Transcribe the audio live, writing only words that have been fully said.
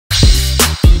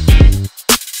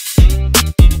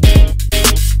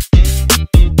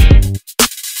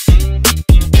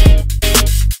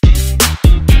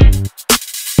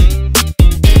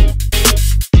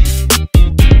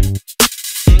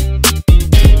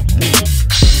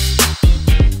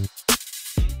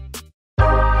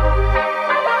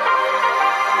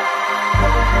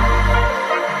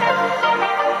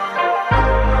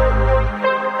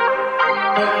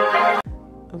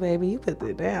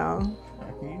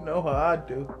know how I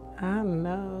do. I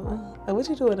know. What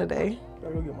you doing today?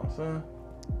 Gotta go get my son.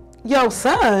 Yo,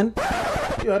 son?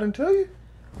 Yeah, I didn't tell you?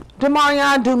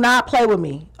 Demarion, do not play with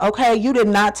me, okay? You did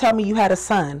not tell me you had a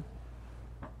son.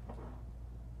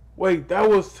 Wait, that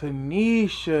was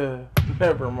Tanisha.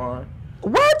 Never mind.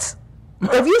 What?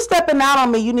 If you stepping out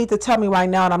on me, you need to tell me right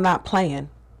now and I'm not playing.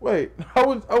 Wait, I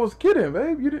was kidding,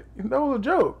 babe. You didn't. That was a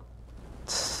joke.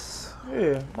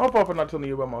 Yeah, my fault for not telling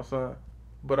you about my son.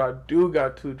 But I do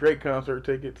got 2 Drake concert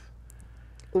tickets.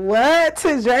 What?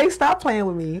 Drake, stop playing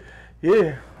with me.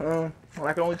 Yeah,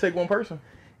 I can only take one person.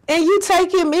 And you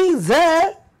taking me,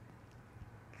 Zed?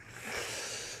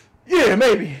 Yeah,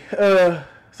 maybe.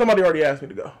 Somebody already asked me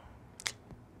to go.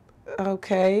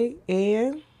 Okay,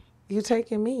 and you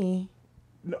taking me?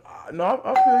 No, I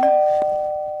feel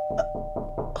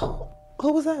you.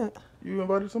 Who was that? You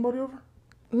invited somebody over?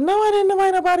 No, I didn't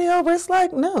invite nobody over. It's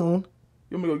like noon.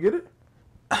 You want me to go get it?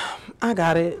 I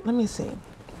got it. Let me see.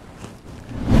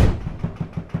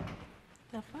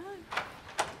 The fuck?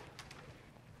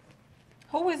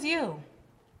 Who is you?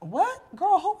 What?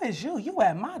 Girl, who is you? You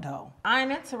at my door. I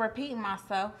ain't into repeating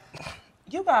myself.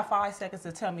 You got 5 seconds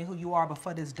to tell me who you are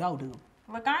before this dough do.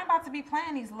 Look, I ain't about to be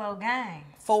playing these little games.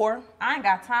 4. I ain't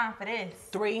got time for this.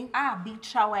 3. I'll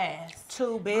beat your ass.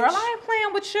 2, bitch. Girl, I ain't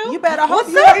playing with you. You better hope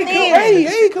What's you up, ain't then?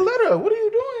 Hey, Coletta, what are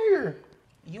you doing here?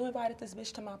 You invited this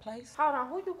bitch to my place? Hold on,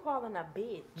 who you calling a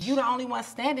bitch? You the only one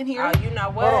standing here. Oh, you know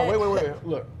what? Hold on, wait.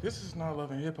 Look, this is not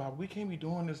Love and Hip Hop. We can't be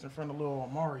doing this in front of little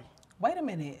Amari. Wait a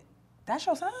minute. That's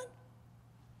your son?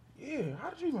 Yeah, how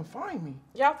did you even find me?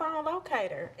 Y'all found a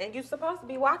locator, and you supposed to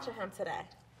be watching him today.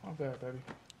 My bad, baby.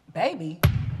 Baby?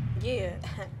 Yeah,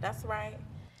 that's right.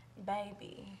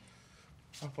 Baby.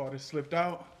 I thought it slipped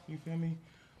out, you feel me?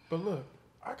 But look,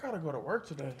 I gotta go to work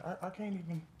today. I can't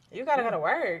even... You gotta go to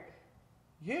work.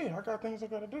 Yeah, I got things I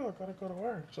gotta do. I gotta go to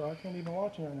work, so I can't even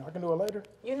watch you right now. I can do it later.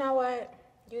 You know what?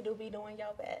 You do be doing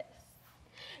your best.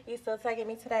 You still taking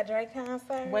me to that Drake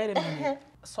concert? Wait a minute.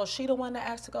 So she the one that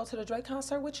asked to go to the Drake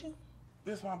concert with you?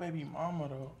 This is my baby mama,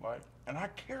 though. Like, and I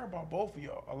care about both of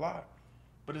y'all a lot.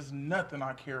 But it's nothing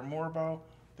I care more about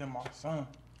than my son.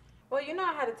 Well, you know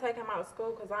I had to take him out of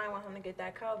school because I didn't want him to get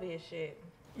that COVID shit.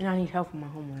 And I need help with my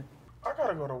homework. I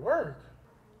gotta go to work.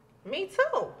 Me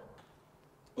too.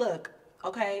 Look,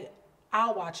 okay,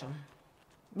 I'll watch him.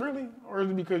 Really? Or is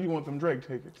it because you want them Drake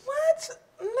tickets? What?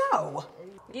 No.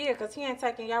 Yeah, because he ain't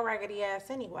taking your raggedy ass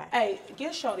anyway. Hey,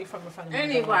 get Shorty from in front of me.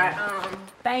 Anyway,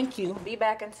 Thank you. be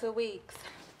back in 2 weeks.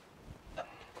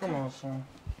 Come on, son.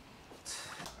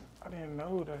 I didn't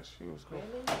know that she was going.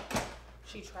 Really?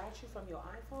 She tracked you from your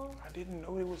iPhone? I didn't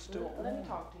know it was still on. Let me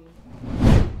talk to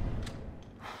you.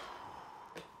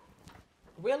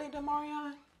 Really,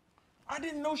 Demarion? I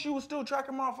didn't know she was still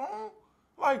tracking my phone.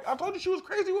 Like, I told you she was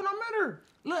crazy when I met her.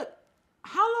 Look,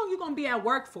 how long you gonna be at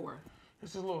work for?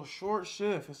 It's a little short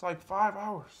shift. It's like 5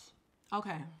 hours.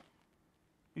 Okay.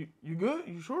 You good?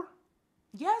 You sure?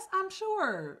 Yes, I'm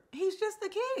sure. He's just a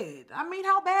kid. I mean,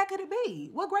 how bad could it be?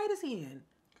 What grade is he in?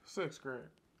 6th grade.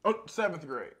 Oh, 7th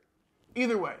grade.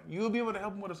 Either way, you'll be able to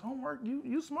help him with his homework.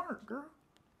 You smart, girl.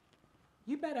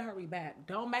 You better hurry back.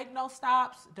 Don't make no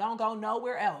stops. Don't go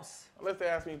nowhere else. Unless they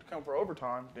ask me to come for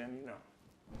overtime, then you know.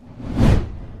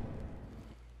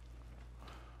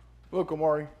 Look,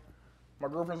 Amari, my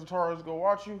girlfriend Zatara is to go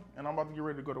watch you, and I'm about to get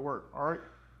ready to go to work, all right?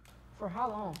 For how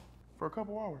long? For a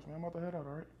couple hours, man. I'm about to head out,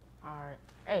 all right? All right.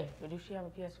 Hey, but does she have a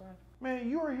PS5? Man,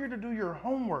 you are here to do your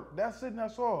homework. That's it and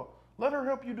that's all. Let her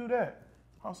help you do that.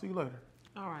 I'll see you later.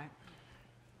 All right.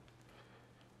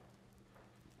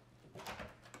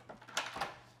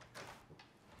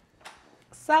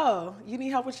 So, you need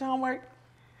help with your homework?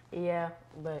 Yeah,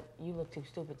 but you look too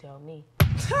stupid to help me.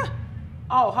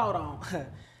 Oh, hold on.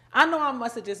 I know I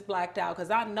must have just blacked out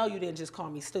because I know you didn't just call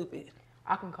me stupid.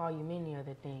 I can call you many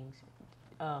other things.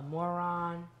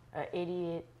 Moron,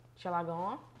 idiot. Shall I go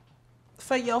on?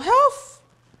 For your health,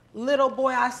 little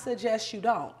boy, I suggest you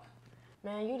don't.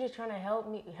 Man, you just trying to help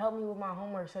me with my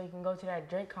homework so you can go to that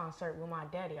Drake concert with my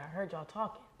daddy. I heard y'all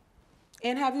talking.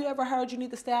 And have you ever heard you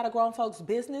need to stay out of grown folks'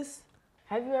 business?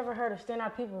 Have you ever heard of stand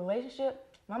out people relationship?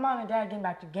 My mom and dad getting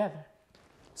back together.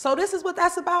 So this is what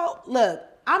that's about? Look,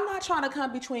 I'm not trying to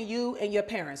come between you and your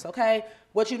parents, okay?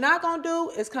 What you're not gonna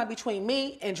do is come between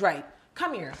me and Drake.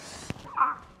 Come here.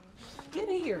 Get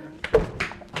in here.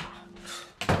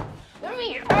 Let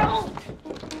me out.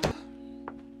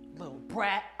 Little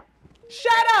brat.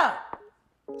 Shut up!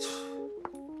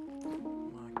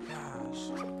 Oh my gosh.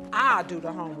 I'll do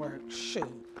the homework. Shoot.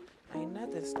 Ain't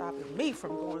nothing stopping me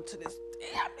from going to this.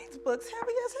 Damn, these books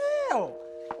heavy as hell.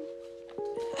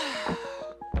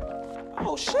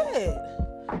 Oh shit.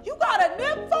 You got a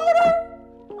nip folder?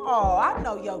 Oh, I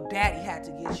know your daddy had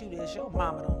to get you this. Your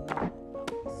mama don't know.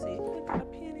 Let's see, we got a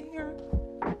pen in here.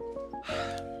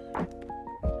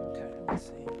 Okay, let me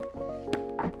see.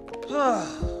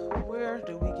 Where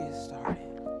do we get started?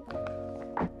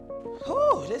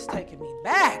 Whew, this taking me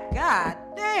back. God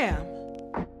damn.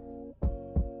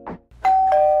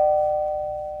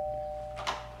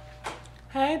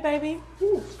 Hey, baby.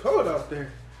 Ooh, it's cold out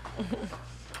there.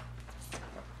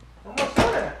 Where my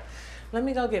son at? Let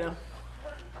me go get him.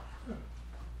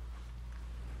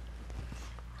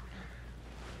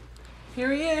 Here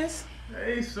he is.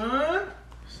 Hey, son.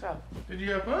 So. Did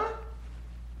you have fun?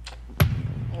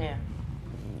 Yeah.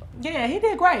 Yeah, he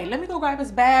did great. Let me go grab his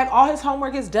bag. All his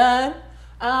homework is done.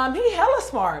 He hella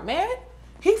smart, man.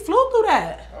 He flew through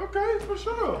that. Okay, for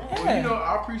sure. Yeah. Well, you know,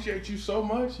 I appreciate you so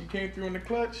much. You came through in the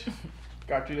clutch.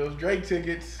 Got you those Drake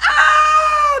tickets.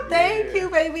 Ah, thank Yeah. you,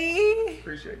 baby.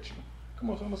 Appreciate you. Come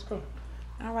on, son, let's go.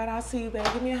 All right, I'll see you, baby.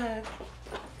 Give me a hug.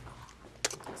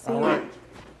 See All you. right.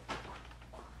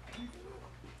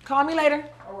 Call me later.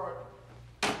 All right.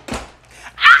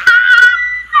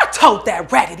 I told that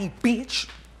raggedy bitch.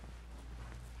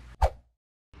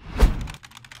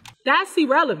 That's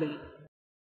irrelevant.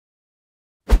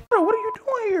 Bro, what are you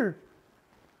doing here?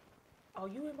 Oh,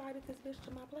 you invited this bitch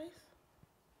to my place?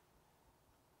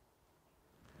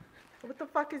 What the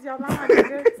fuck is your line,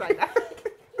 nigga? It's like that.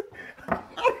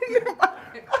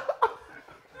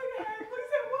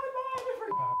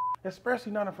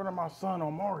 Especially not in front of my son,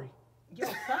 Omari. Your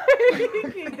son?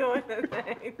 You keep doing the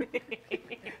same thing.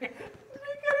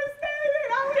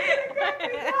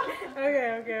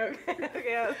 Okay.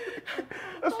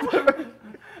 That's what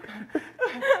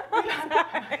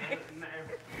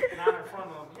Not in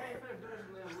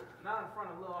front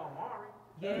of little Omari.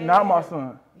 Yeah. Not my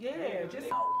son. Yeah, just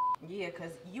Yeah,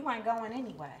 because you ain't going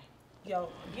anyway. yo,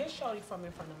 get Shorty from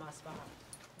in front of my spot.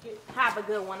 Have a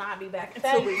good one. I'll be back in 2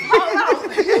 Thank weeks. you.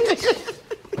 Hold on.